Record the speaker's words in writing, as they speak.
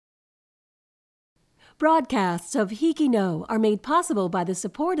Broadcasts of HIKI No are made possible by the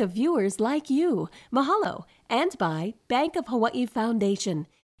support of viewers like you. Mahalo. And by Bank of Hawaii Foundation,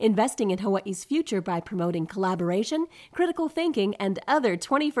 investing in Hawaii's future by promoting collaboration, critical thinking, and other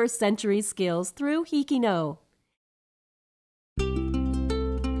 21st century skills through HIKI No.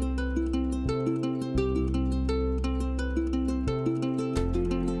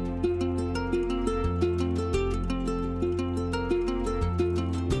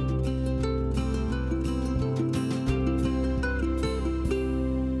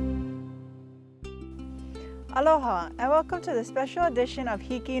 Aloha and welcome to the special edition of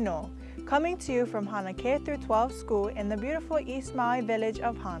HIKI No, coming to you from Hana K-12 school in the beautiful East Maui village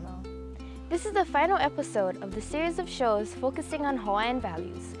of Hana. This is the final episode of the series of shows focusing on Hawaiian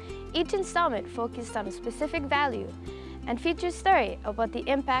values. Each installment focused on a specific value and features story about the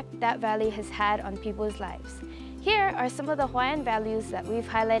impact that value has had on people's lives. Here are some of the Hawaiian values that we've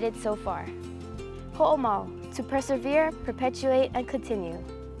highlighted so far. Ho'omau, to persevere, perpetuate, and continue.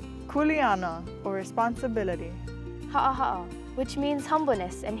 Kuleana, or responsibility. Ha'aha'a, which means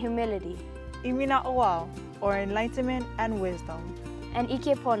humbleness and humility. Imina'oao, or enlightenment and wisdom. And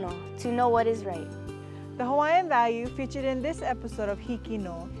ikepono, to know what is right. The Hawaiian value featured in this episode of HIKI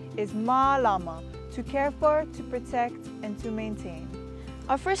No is Mālama, to care for, to protect, and to maintain.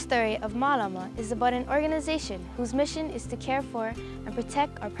 Our first story of Mālama is about an organization whose mission is to care for and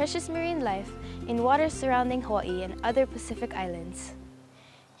protect our precious marine life in waters surrounding Hawaii and other Pacific islands.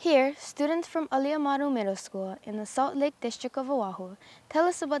 Here, students from Aliamanu Middle School in the Salt Lake District of Oahu tell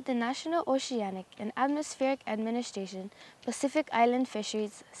us about the National Oceanic and Atmospheric Administration Pacific Island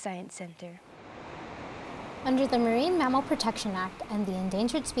Fisheries Science Center. Under the Marine Mammal Protection Act and the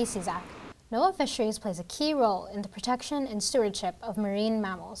Endangered Species Act, NOAA Fisheries plays a key role in the protection and stewardship of marine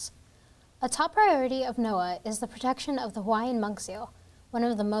mammals. A top priority of NOAA is the protection of the Hawaiian monk seal, one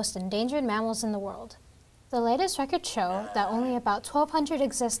of the most endangered mammals in the world. The latest records show that only about 1,200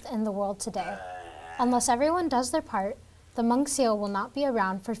 exist in the world today. Unless everyone does their part, the monk seal will not be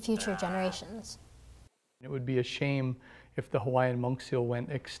around for future generations. It would be a shame if the Hawaiian monk seal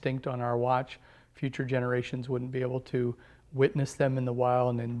went extinct on our watch. Future generations wouldn't be able to witness them in the wild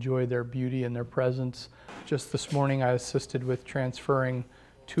and enjoy their beauty and their presence. Just this morning I assisted with transferring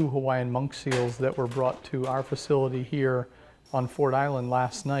 2 Hawaiian monk seals that were brought to our facility here on Fort Island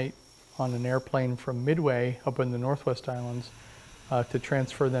last night on an airplane from Midway up in the Northwest Islands to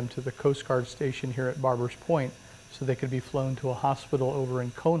transfer them to the Coast Guard station here at Barbers Point so they could be flown to a hospital over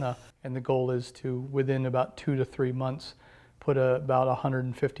in Kona. And the goal is to, within about 2 to 3 months, put about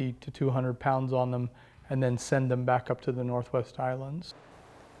 150 to 200 pounds on them and then send them back up to the Northwest Islands.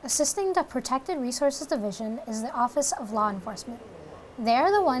 Assisting the Protected Resources Division is the Office of Law Enforcement. They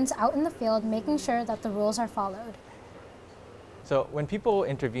are the ones out in the field making sure that the rules are followed. So when people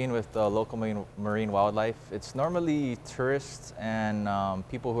intervene with local marine wildlife, it's normally tourists and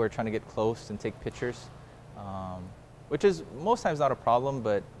people who are trying to get close and take pictures, which is most times not a problem,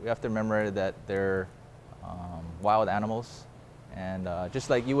 but we have to remember that they're wild animals. And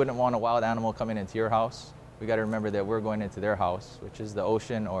just like you wouldn't want a wild animal coming into your house, we got to remember that we're going into their house, which is the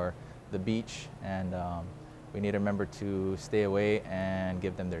ocean or the beach, and we need to remember to stay away and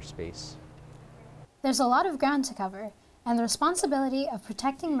give them their space. There's a lot of ground to cover, and the responsibility of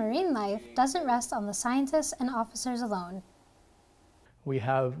protecting marine life doesn't rest on the scientists and officers alone. We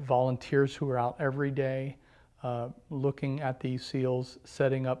have volunteers who are out every day looking at these seals,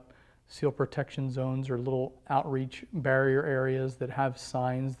 setting up seal protection zones or little outreach barrier areas that have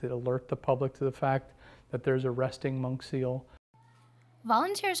signs that alert the public to the fact that there's a resting monk seal.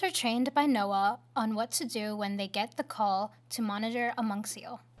 Volunteers are trained by NOAA on what to do when they get the call to monitor a monk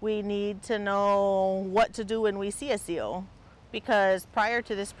seal. We need to know what to do when we see a seal, because prior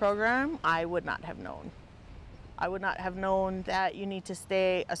to this program, I would not have known. I would not have known that you need to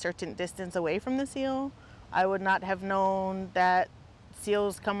stay a certain distance away from the seal. I would not have known that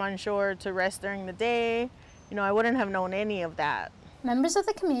seals come on shore to rest during the day. You know, I wouldn't have known any of that. Members of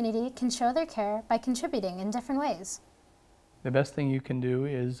the community can show their care by contributing in different ways. The best thing you can do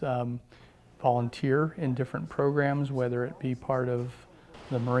is volunteer in different programs, whether it be part of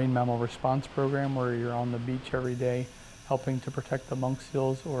the Marine Mammal Response Program where you're on the beach every day helping to protect the monk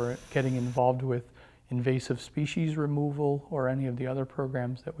seals, or getting involved with invasive species removal or any of the other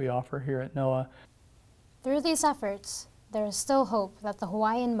programs that we offer here at NOAA. Through these efforts, there is still hope that the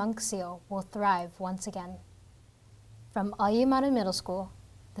Hawaiian monk seal will thrive once again. From Aliamanu Middle School,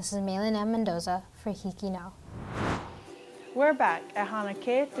 this is Maylin M. Mendoza for HIKI No. We're back at Hana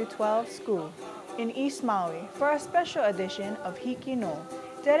K-12 school in East Maui for a special edition of HIKI No,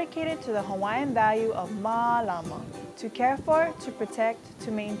 dedicated to the Hawaiian value of Mālama, to care for, to protect,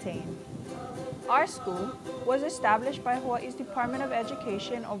 to maintain. Our school was established by Hawaii's Department of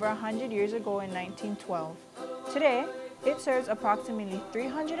Education over 100 years ago in 1912. Today, it serves approximately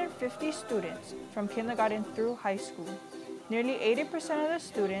 350 students from kindergarten through high school. Nearly 80% of the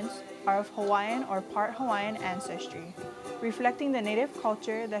students are of Hawaiian or part Hawaiian ancestry, reflecting the native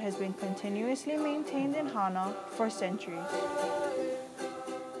culture that has been continuously maintained in Hana for centuries.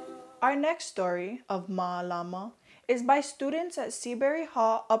 Our next story of Mālama is by students at Seabury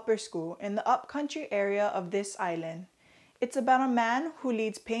Hall Upper School in the upcountry area of this island. It's about a man who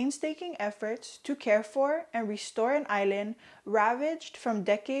leads painstaking efforts to care for and restore an island ravaged from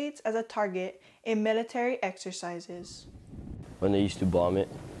decades as a target in military exercises. When they used to bomb it,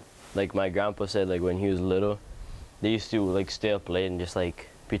 like my grandpa said, like when he was little, they used to like stay up late and just like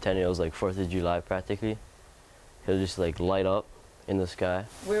pretend it was like 4th of July practically. He'll just like light up in the sky.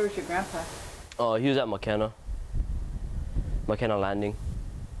 Where was your grandpa? Oh, he was at McKenna Landing,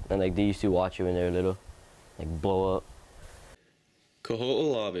 and like they used to watch it when they were little, like blow up.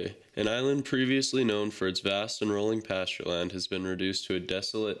 Kahoolawe, an island previously known for its vast and rolling pasture land, has been reduced to a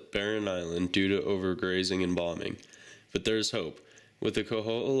desolate, barren island due to overgrazing and bombing. But there is hope. With the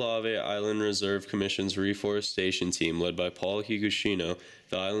Kahoolawe Island Reserve Commission's reforestation team led by Paul Higashino,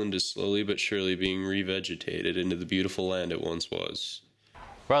 the island is slowly but surely being re-vegetated into the beautiful land it once was.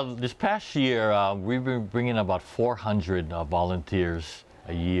 Well, this past year, we've been bringing about 400 volunteers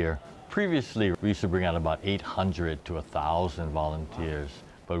a year. Previously, we used to bring out about 800 to 1,000 volunteers,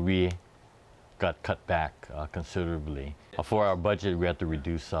 but we got cut back considerably. For our budget, we had to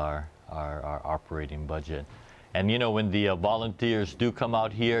reduce our operating budget. And you know, when the volunteers do come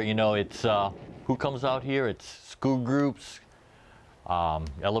out here, you know, it's who comes out here? It's school groups,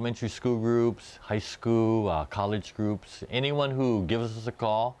 elementary school groups, high school, college groups. Anyone who gives us a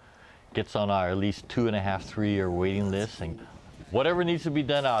call gets on our at least 2.5, 3-year waiting list. And whatever needs to be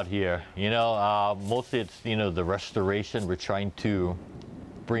done out here, you know, mostly it's, you know, the restoration. We're trying to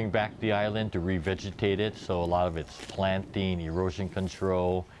bring back the island, to revegetate it. So a lot of it's planting, erosion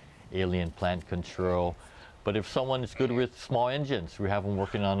control, alien plant control. But if someone is good with small engines, we have them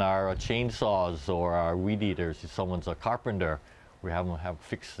working on our chainsaws or our weed eaters. If someone's a carpenter, we have them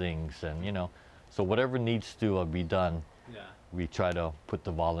fix things, and you know. So whatever needs to be done, we try to put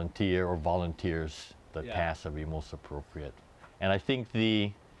the volunteer or volunteers the task that would be most appropriate. And I think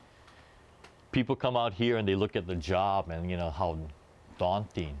the people come out here and they look at the job and you know how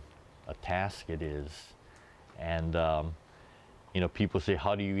daunting a task it is. And you know, people say,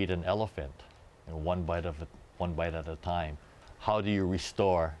 how do you eat an elephant? You know, one bite at a time. How do you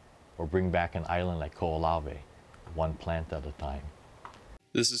restore or bring back an island like Kahoolawe? One plant at a time.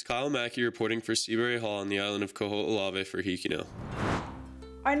 This is Kyle Mackey reporting for Seabury Hall on the island of Kahoolawe for HIKI.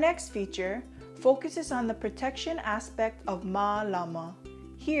 Our next feature focuses on the protection aspect of Mālama.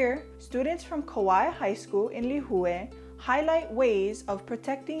 Here, students from Kauai High School in Lihue highlight ways of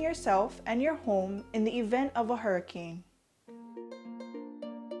protecting yourself and your home in the event of a hurricane.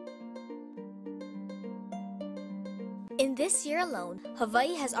 In this year alone,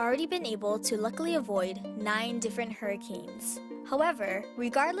 Hawaii has already been able to luckily avoid 9 different hurricanes. However,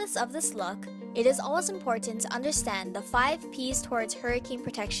 regardless of this luck, it is always important to understand the 5 P's towards hurricane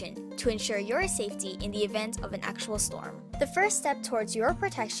protection to ensure your safety in the event of an actual storm. The first step towards your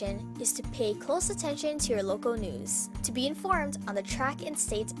protection is to pay close attention to your local news, to be informed on the track and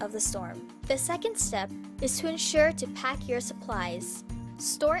state of the storm. The second step is to ensure to pack your supplies.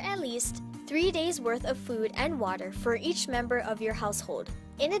 Store at least 3 days worth of food and water for each member of your household.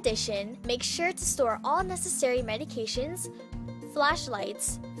 In addition, make sure to store all necessary medications,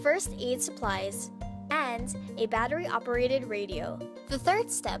 flashlights, first aid supplies, and a battery-operated radio. The third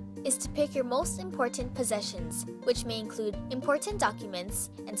step is to pick your most important possessions, which may include important documents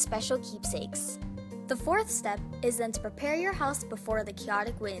and special keepsakes. The fourth step is then to prepare your house before the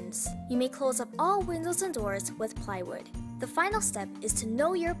chaotic winds. You may close up all windows and doors with plywood. The final step is to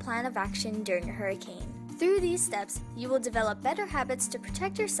know your plan of action during a hurricane. Through these steps, you will develop better habits to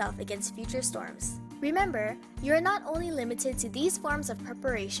protect yourself against future storms. Remember, you are not only limited to these forms of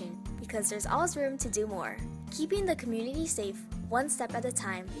preparation because there's always room to do more. Keeping the community safe, one step at a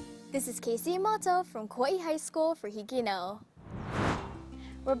time. This is Casey Imoto from Kauai High School for HIKI.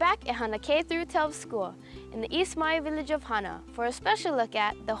 We're back at Hana K-12 school in the East Maui village of Hana for a special look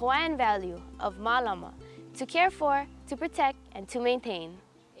at the Hawaiian value of Mālama, to care for, to protect, and to maintain.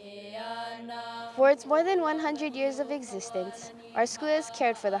 For its more than 100 years of existence, our school has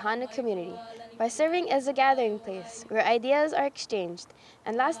cared for the Hana community by serving as a gathering place where ideas are exchanged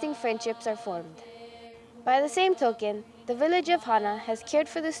and lasting friendships are formed. By the same token, the village of Hana has cared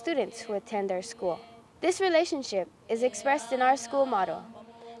for the students who attend our school. This relationship is expressed in our school motto,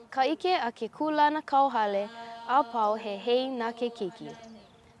 Kaike a ke kulana kauhale, a pau he hei na ke kiki.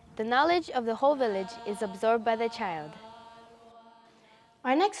 The knowledge of the whole village is absorbed by the child.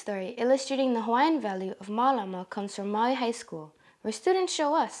 Our next story, illustrating the Hawaiian value of Mālama, comes from Maui High School, where students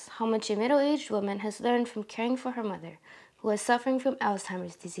show us how much a middle-aged woman has learned from caring for her mother, who is suffering from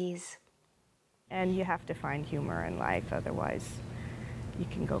Alzheimer's disease. And you have to find humor in life, otherwise you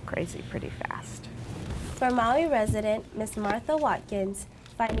can go crazy pretty fast. For Maui resident Miss Martha Watkins,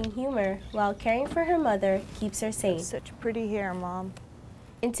 finding humor while caring for her mother keeps her sane. Such pretty hair, Mom.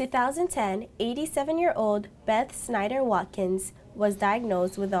 In 2010, 87-year-old Beth Snyder Watkins was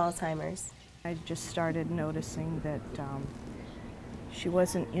diagnosed with Alzheimer's. I just started noticing that she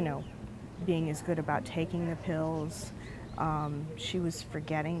wasn't, being as good about taking the pills. She was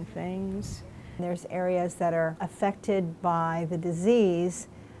forgetting things. There's areas that are affected by the disease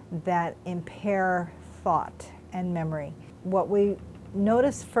that impair thought and memory. What we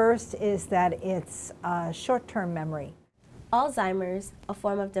notice first is that it's short-term memory. Alzheimer's, a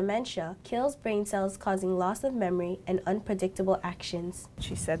form of dementia, kills brain cells causing loss of memory and unpredictable actions.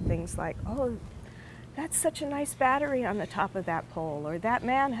 She said things like, "Oh, that's such a nice battery on the top of that pole," or "That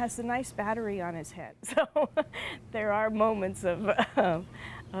man has a nice battery on his head." So there are moments of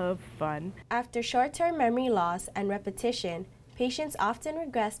fun. After short-term memory loss and repetition, patients often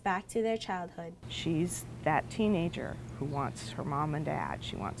regress back to their childhood. She's that teenager who wants her mom and dad.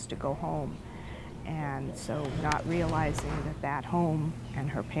 She wants to go home. And so not realizing that home and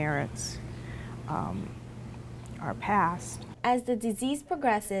her parents are past. As the disease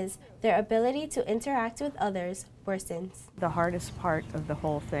progresses, their ability to interact with others worsens. The hardest part of the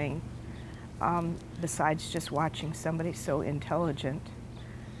whole thing, besides just watching somebody so intelligent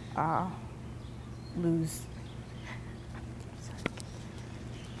lose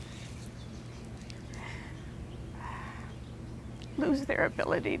their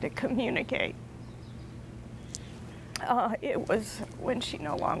ability to communicate. It was when she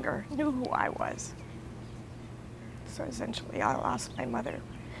no longer knew who I was. So essentially, I lost my mother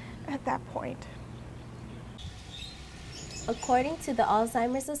at that point. According to the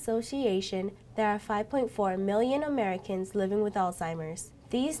Alzheimer's Association, there are 5.4 million Americans living with Alzheimer's.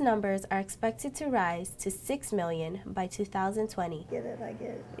 These numbers are expected to rise to 6 million by 2020. I get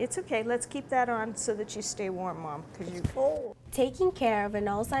it. It's okay. Let's keep that on so that you stay warm, Mom, because you're cold. Taking care of an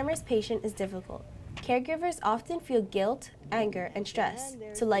Alzheimer's patient is difficult. Caregivers often feel guilt, anger, and stress.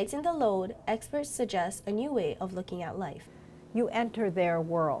 To lighten the load, experts suggest a new way of looking at life. You enter their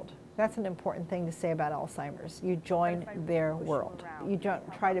world. That's an important thing to say about Alzheimer's. You join their world. You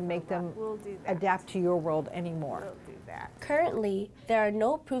don't try to make them adapt to your world anymore. Currently, there are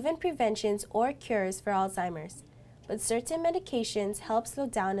no proven preventions or cures for Alzheimer's, but certain medications help slow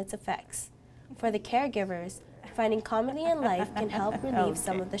down its effects. For the caregivers, finding comedy in life can help relieve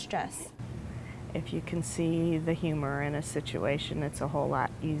some of the stress. If you can see the humor in a situation, it's a whole lot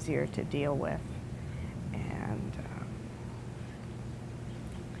easier to deal with. And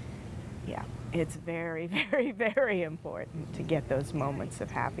yeah, it's very, very, very important to get those moments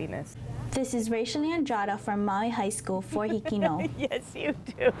of happiness. This is Rachel Andrada from Maui High School for HIKI. Yes, you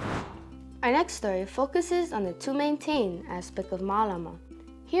do. Our next story focuses on the to maintain aspect of Mālama.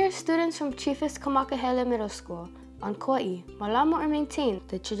 Here are students from Chiefess Kamakahele Middle School on Kauai, Mālama or maintain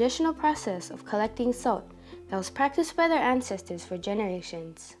the traditional process of collecting salt that was practiced by their ancestors for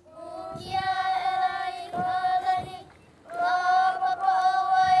generations.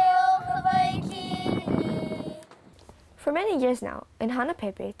 For many years now, in Hana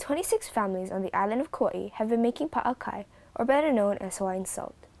Pepe, 26 families on the island of Kauai have been making pa'akai, or better known as Hawaiian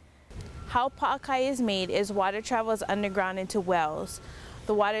salt. How pa'akai is made is water travels underground into wells.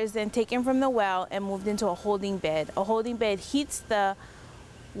 The water is then taken from the well and moved into a holding bed. A holding bed heats the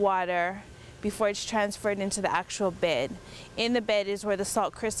water before it's transferred into the actual bed. In the bed is where the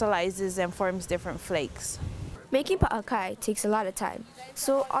salt crystallizes and forms different flakes. Making pa'akai takes a lot of time,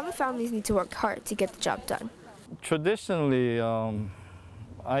 so all the families need to work hard to get the job done. Traditionally,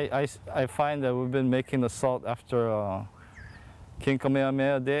 I find that we've been making the salt after King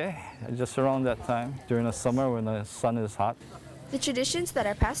Kamehameha Day, just around that time, during the summer when the sun is hot. The traditions that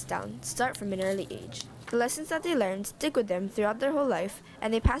are passed down start from an early age. The lessons that they learn stick with them throughout their whole life,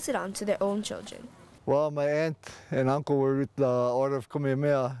 and they pass it on to their own children. Well, my aunt and uncle were with the Order of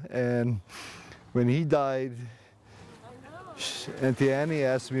Kamehameha, and when he died, Auntie Annie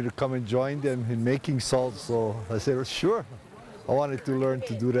asked me to come and join them in making salt, so I said, well, sure, I wanted to learn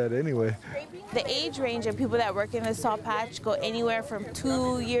to do that anyway. The age range of people that work in the salt patch go anywhere from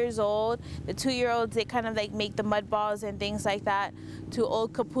 2 years old. The 2-year-olds, they kind of like make the mud balls and things like that, to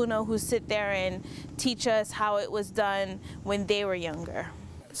old kapuna who sit there and teach us how it was done when they were younger.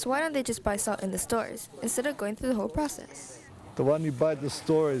 So why don't they just buy salt in the stores instead of going through the whole process? The one you buy at the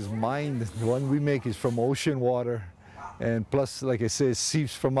store is mined. The one we make is from ocean water. And plus, like I say, it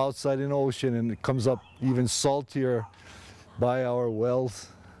seeps from outside in the ocean and it comes up even saltier by our wells.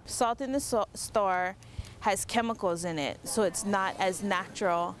 Salt in the store has chemicals in it, so it's not as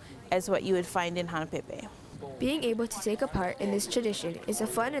natural as what you would find in Hanapepe. Being able to take a part in this tradition is a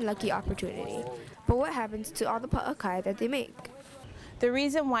fun and lucky opportunity. But what happens to all the pa'akai that they make? The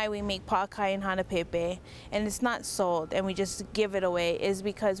reason why we make pa'akai in Hanapepe, and it's not sold and we just give it away, is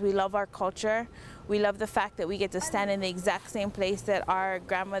because we love our culture. We love the fact that we get to stand in the exact same place that our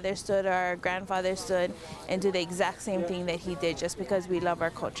grandmother stood or our grandfather stood and do the exact same thing that he did, just because we love our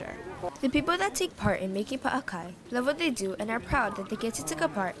culture. The people that take part in making pa'akai love what they do and are proud that they get to take a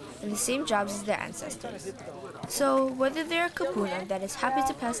part in the same jobs as their ancestors. So whether they're a kapuna that is happy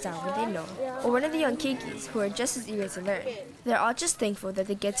to pass down what they know, or one of the young keikis who are just as eager to learn, they're all just thankful that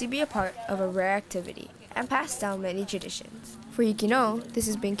they get to be a part of a rare activity and pass down many traditions. For HIKI, this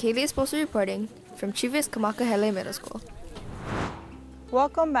has been Kaylee Esposo reporting from Chivas Kamakahele Middle School.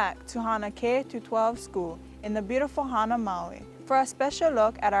 Welcome back to Hana K-12 school in the beautiful Hana, Maui, for a special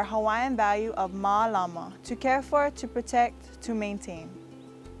look at our Hawaiian value of Mālama, to care for, to protect, to maintain.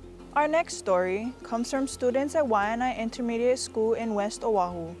 Our next story comes from students at Waianae Intermediate School in West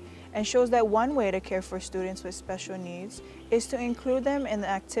Oahu, and shows that one way to care for students with special needs is to include them in the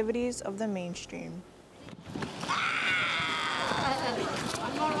activities of the mainstream.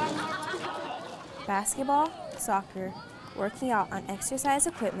 Basketball, soccer, working out on exercise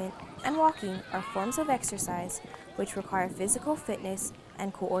equipment, and walking are forms of exercise which require physical fitness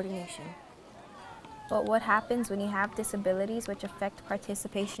and coordination. But what happens when you have disabilities which affect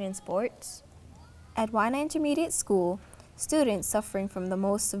participation in sports? At Waianae Intermediate School, students suffering from the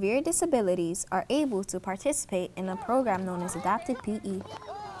most severe disabilities are able to participate in a program known as Adapted PE.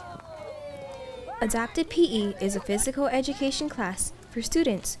 Adapted PE is a physical education class for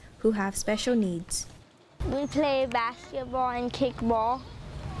students who have special needs. We play basketball and kickball,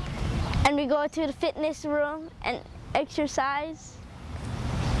 and we go to the fitness room and exercise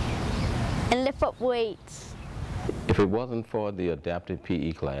and lift up weights. If it wasn't for the adapted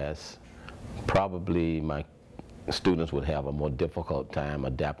PE class, probably my students would have a more difficult time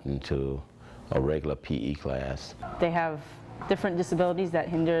adapting to a regular PE class. They have different disabilities that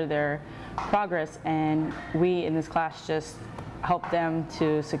hinder their progress, and we in this class just help them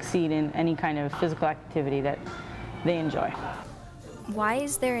to succeed in any kind of physical activity that they enjoy. Why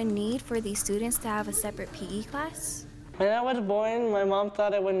is there a need for these students to have a separate PE class? When I was born, my mom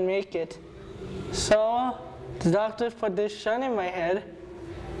thought I wouldn't make it. So the doctors put this shunt in my head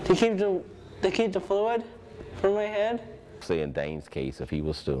to keep the fluid from my head. Say in Dane's case, if he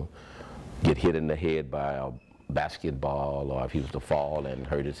was to get hit in the head by a basketball, or if he was to fall and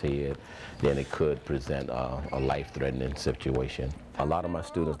hurt his head, then it could present a life-threatening situation. A lot of my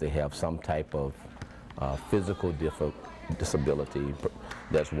students, they have some type of physical disability.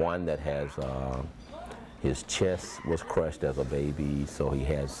 There's one that has his chest was crushed as a baby, so he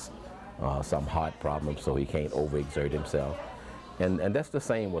has some heart problems, so he can't overexert himself. And that's the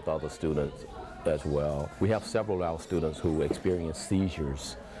same with other students as well. We have several of our students who experience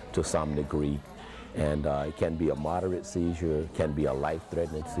seizures to some degree. And it can be a moderate seizure, can be a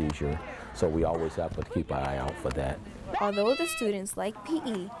life-threatening seizure, so we always have to keep an eye out for that. Although the students like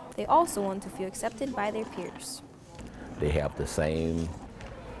PE, they also want to feel accepted by their peers. They have the same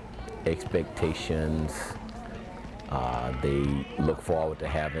expectations. They look forward to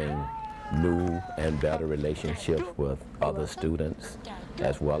having new and better relationships with other students,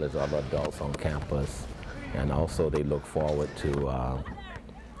 as well as other adults on campus. And also they look forward to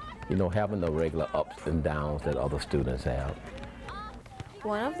having the regular ups and downs that other students have.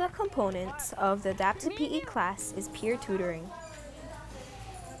 One of the components of the adapted PE class is peer tutoring.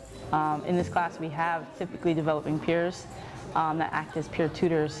 In this class we have typically developing peers that act as peer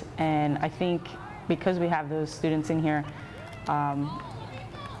tutors, and I think because we have those students in here,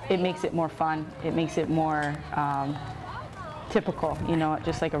 it makes it more fun, it makes it more typical,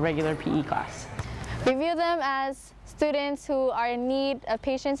 just like a regular PE class. We view them as students who are in need of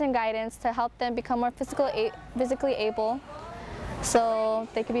patience and guidance to help them become more physically able, so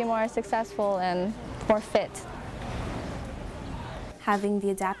they can be more successful and more fit. Having the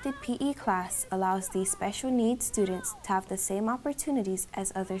adapted PE class allows these special needs students to have the same opportunities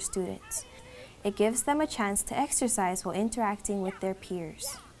as other students. It gives them a chance to exercise while interacting with their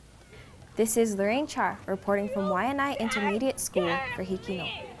peers. This is Lorraine Cha reporting from Waianae Intermediate School for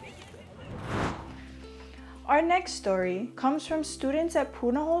HIKI. Our next story comes from students at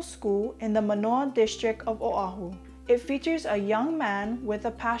Punahou School in the Manoa district of Oahu. It features a young man with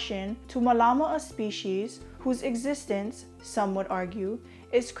a passion to Mālama, a species whose existence, some would argue,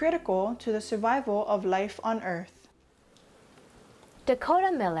 is critical to the survival of life on Earth.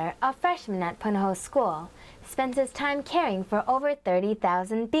 Dakota Miller, a freshman at Punahou School, spends his time caring for over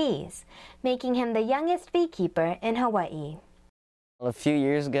 30,000 bees, making him the youngest beekeeper in Hawaii. A few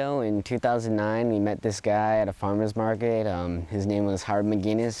years ago, in 2009, we met this guy at a farmer's market. His name was Howard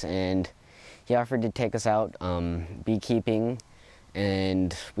McGinnis, and he offered to take us out beekeeping.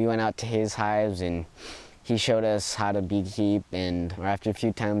 And we went out to his hives, and he showed us how to beekeep. And after a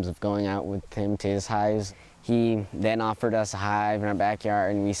few times of going out with him to his hives, he then offered us a hive in our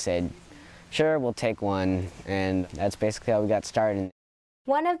backyard, and we said, sure, we'll take one. And that's basically how we got started.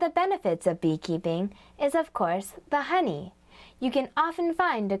 One of the benefits of beekeeping is, of course, the honey. You can often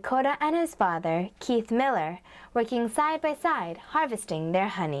find Dakota and his father, Keith Miller, working side by side, harvesting their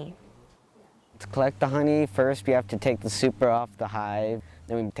honey. To collect the honey, first we have to take the super off the hive.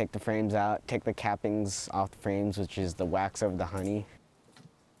 Then we take the frames out, take the cappings off the frames, which is the wax of the honey,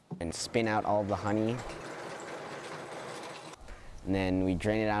 and spin out all the honey. And then we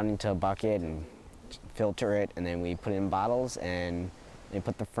drain it out into a bucket and filter it, and then we put it in bottles, and they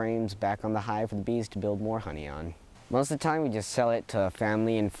put the frames back on the hive for the bees to build more honey on. Most of the time we just sell it to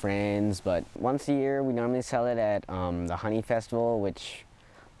family and friends, but once a year we normally sell it at the Honey Festival, which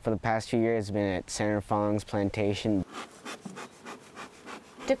for the past few years has been at Senator Fong's plantation.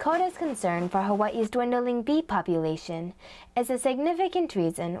 Dakota's concern for Hawaii's dwindling bee population is a significant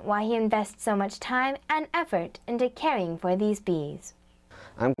reason why he invests so much time and effort into caring for these bees.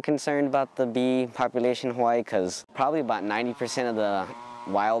 I'm concerned about the bee population in Hawaii because probably about 90% of the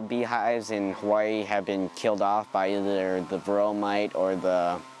wild beehives in Hawaii have been killed off by either the varroa mite or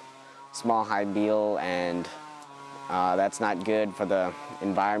the small hive beetle, and that's not good for the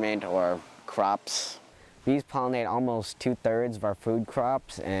environment or crops. Bees pollinate almost 2/3 of our food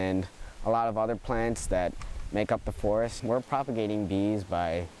crops and a lot of other plants that make up the forest. We're propagating bees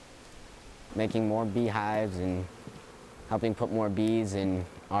by making more beehives and helping put more bees in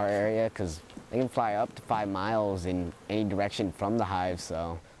our area, because they can fly up to 5 miles in any direction from the hive,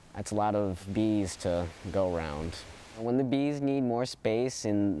 so that's a lot of bees to go around. When the bees need more space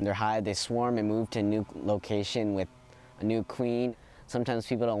in their hive, they swarm and move to a new location with a new queen. Sometimes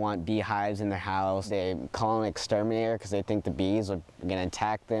people don't want beehives in their house. They call an exterminator because they think the bees are going to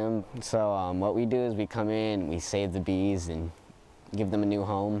attack them. So what we do is we come in, we save the bees and give them a new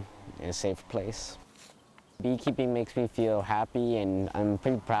home in a safe place. Beekeeping makes me feel happy, and I'm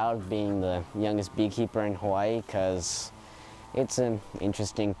pretty proud of being the youngest beekeeper in Hawaii because it's an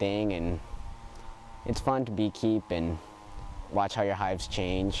interesting thing, and it's fun to beekeep and watch how your hives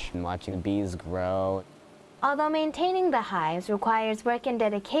change and watching the bees grow. Although maintaining the hives requires work and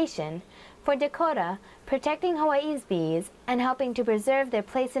dedication, for Dakota, protecting Hawaii's bees and helping to preserve their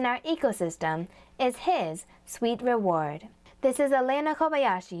place in our ecosystem is his sweet reward. This is Elena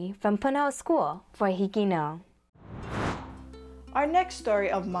Kobayashi from Punahou School for HIKI. Our next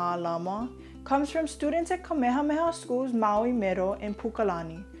story of Mālama comes from students at Kamehameha School's Maui Middle in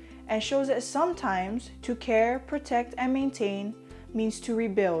Pukalani, and shows that sometimes to care, protect, and maintain means to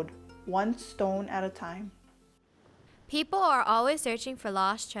rebuild, one stone at a time. People are always searching for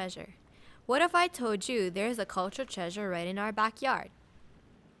lost treasure. What if I told you there is a cultural treasure right in our backyard?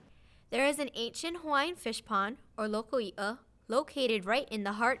 There is an ancient Hawaiian fish pond, or local i'a, located right in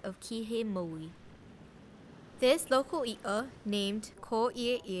the heart of Kihei Maui. This local i'a, named Ko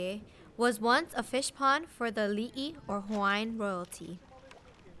Ie, was once a fish pond for the li'i, or Hawaiian royalty.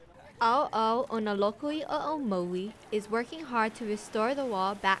 Ao on a local i'a o Maui is working hard to restore the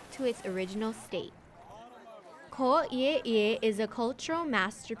wall back to its original state. Ko Ie is a cultural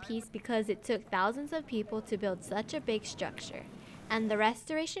masterpiece because it took thousands of people to build such a big structure, and the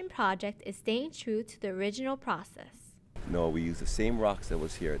restoration project is staying true to the original process. No, we use the same rocks that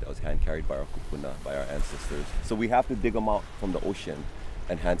was here, that was hand carried by our kupuna, by our ancestors. So we have to dig them out from the ocean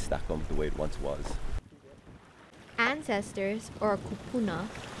and hand stack them the way it once was. Ancestors, or kupuna,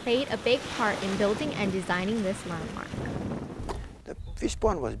 played a big part in building and designing this landmark. The fish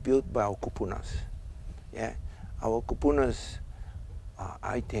pond was built by our kupunas. Yeah, our kupunas,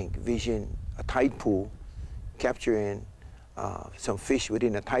 I think, vision a tide pool, capturing some fish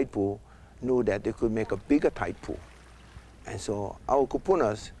within a tide pool, knew that they could make a bigger tide pool. And so our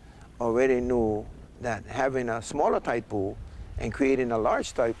kupunas already knew that having a smaller tide pool and creating a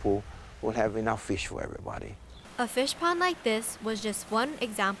large tide pool we'll have enough fish for everybody. A fish pond like this was just one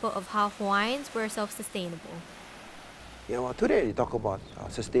example of how Hawaiians were self-sustainable. Yeah, well, today they talk about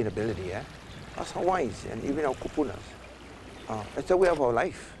sustainability, yeah? Us Hawaiians and even our kupunas. It's the way of our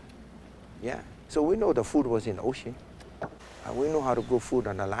life, yeah? So we know the food was in the ocean. We know how to grow food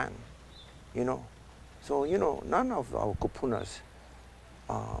on the land, you know? So, you know, none of our kupunas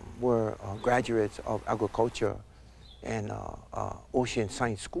were graduates of agriculture and ocean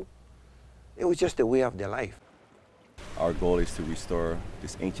science school. It was just the way of their life. Our goal is to restore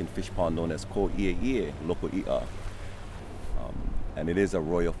this ancient fish pond known as Ko Ie Loko Ia. And it is a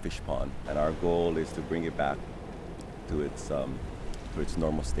royal fish pond, and our goal is to bring it back to its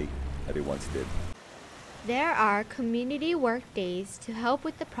normal state that it once did. There are community work days to help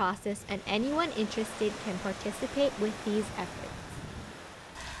with the process, and anyone interested can participate with these efforts.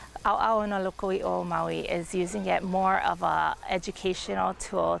 Au'au no Lokoi'o Maui is using it more of an educational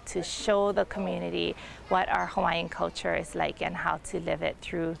tool to show the community what our Hawaiian culture is like and how to live it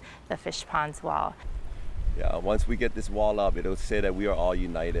through the fish pond's wall. Yeah, once we get this wall up, it'll say that we are all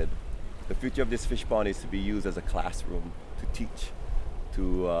united. The future of this fish pond is to be used as a classroom to teach,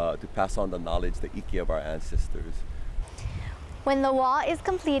 to pass on the knowledge, the HIKI of our ancestors. When the wall is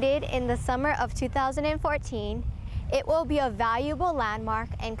completed in the summer of 2014, it will be a valuable landmark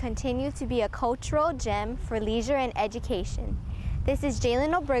and continue to be a cultural gem for leisure and education. This is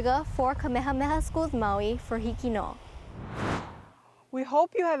Jalen Obriga for Kamehameha Schools Maui for HIKI No. We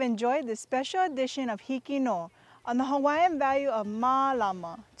hope you have enjoyed this special edition of HIKI No on the Hawaiian value of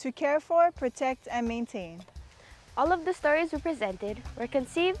Mālama, to care for, protect, and maintain. All of the stories we presented were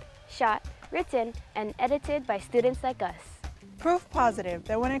conceived, shot, written, and edited by students like us. Proof positive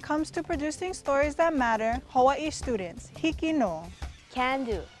that when it comes to producing stories that matter, Hawaii students, HIKI No Can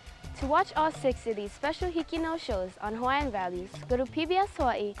do. To watch all 6 of these special HIKI No shows on Hawaiian values, go to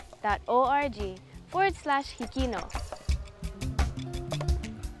pbshawaii.org/HIKI No.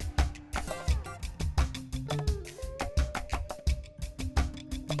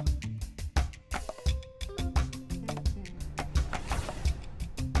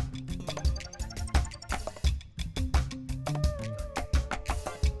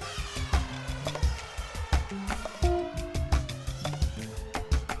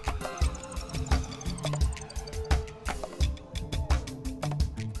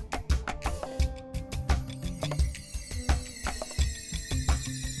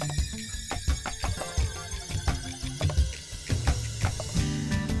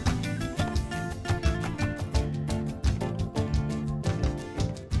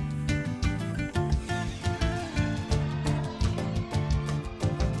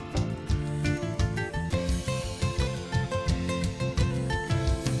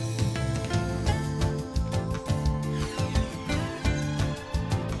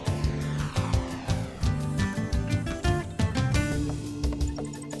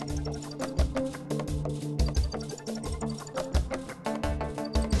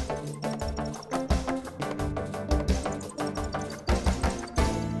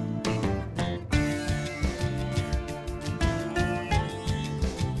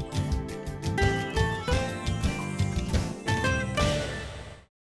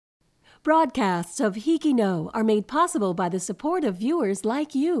 Broadcasts of HIKI No are made possible by the support of viewers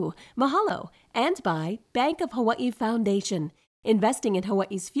like you. Mahalo. And by Bank of Hawaii Foundation, investing in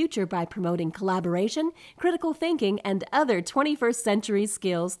Hawaii's future by promoting collaboration, critical thinking, and other 21st century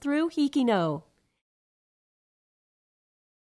skills through HIKI No.